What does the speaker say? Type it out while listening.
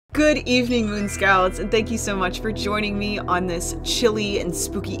Good evening, Moonscouts, and thank you so much for joining me on this chilly and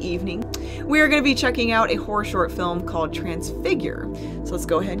spooky evening. We are going to be checking out a horror short film called Transfigure. So let's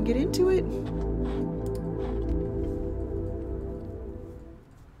go ahead and get into it.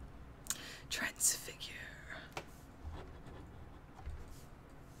 Transfigure.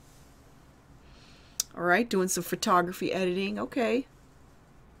 Alright, doing some photography editing. Okay.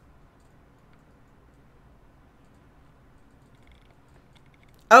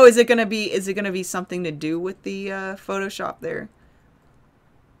 Oh, is it gonna be something to do with the Photoshop there?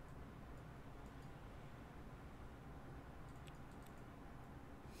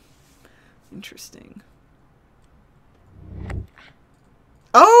 Interesting.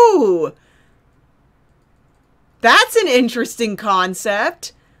 Oh! That's an interesting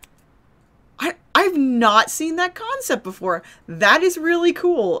concept. I've not seen that concept before. That is really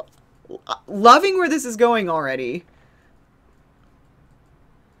cool. Loving where this is going already.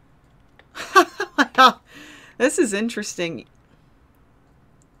 This is interesting.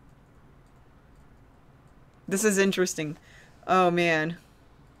 This is interesting. Oh, man.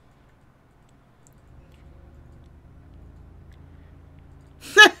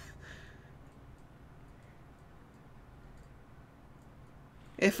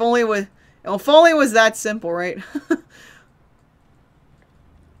 If only it was that simple, right?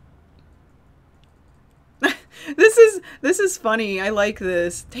 This is funny. I like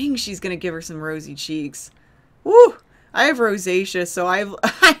this. Dang, she's gonna give her some rosy cheeks. Woo! I have rosacea, so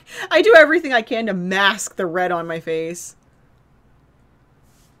I do everything I can to mask the red on my face.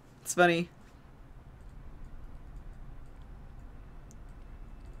 It's funny.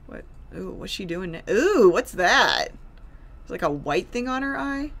 What? Ooh, what's she doing now? Ooh, what's that? There's like a white thing on her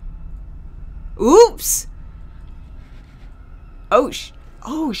eye. Oops! Oh,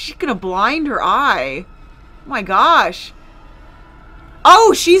 she's gonna blind her eye. Oh my gosh.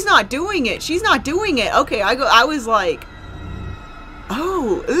 Oh, she's not doing it. She's not doing it. Okay, I was like,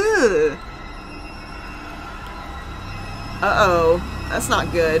 oh, ugh. Uh-oh. That's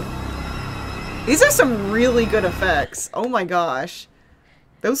not good. These are some really good effects. Oh my gosh.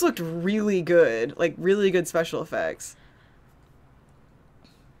 Those looked really good. Like, really good special effects.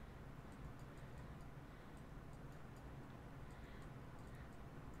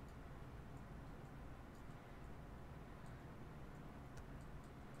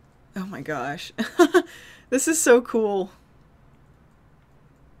 Oh my gosh. This is so cool.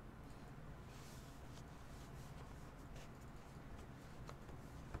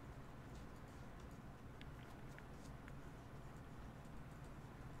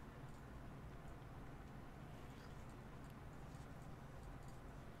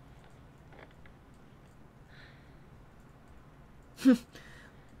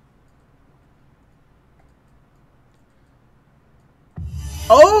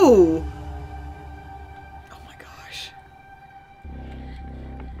 Oh! Oh my gosh.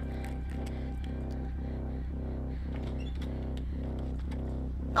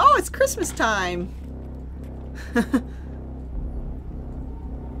 Oh, it's Christmas time.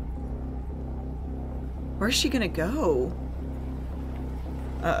 Where's she gonna go?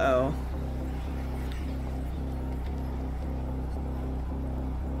 Uh-oh.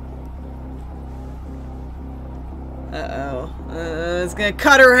 Uh-oh. It's gonna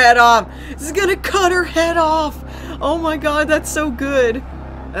cut her head off. It's gonna cut her head off. Oh my god, that's so good.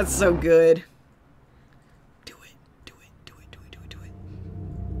 That's so good. Do it. Do it. Do it. Do it. Do it. Do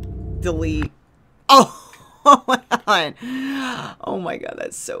it. Delete. Oh, oh my god. Oh my god,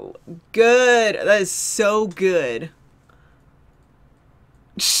 that's so good. That is so good.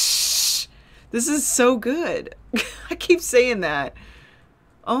 Shh. This is so good. I keep saying that.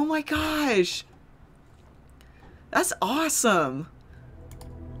 Oh my gosh. That's awesome.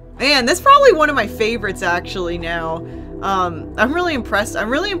 Man, that's probably one of my favorites actually now. I'm really impressed. I'm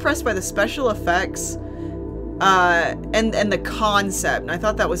really impressed by the special effects and the concept. And I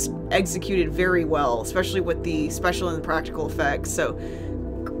thought that was executed very well, especially with the special and practical effects. So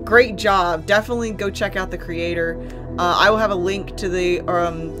great job. Definitely go check out the creator. I will have a link to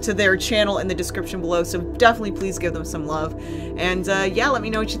their channel in the description below, so definitely please give them some love. And yeah, let me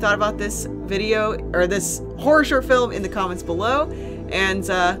know what you thought about this video, or this horror short film, in the comments below. And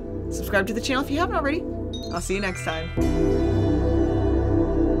subscribe to the channel if you haven't already. I'll see you next time.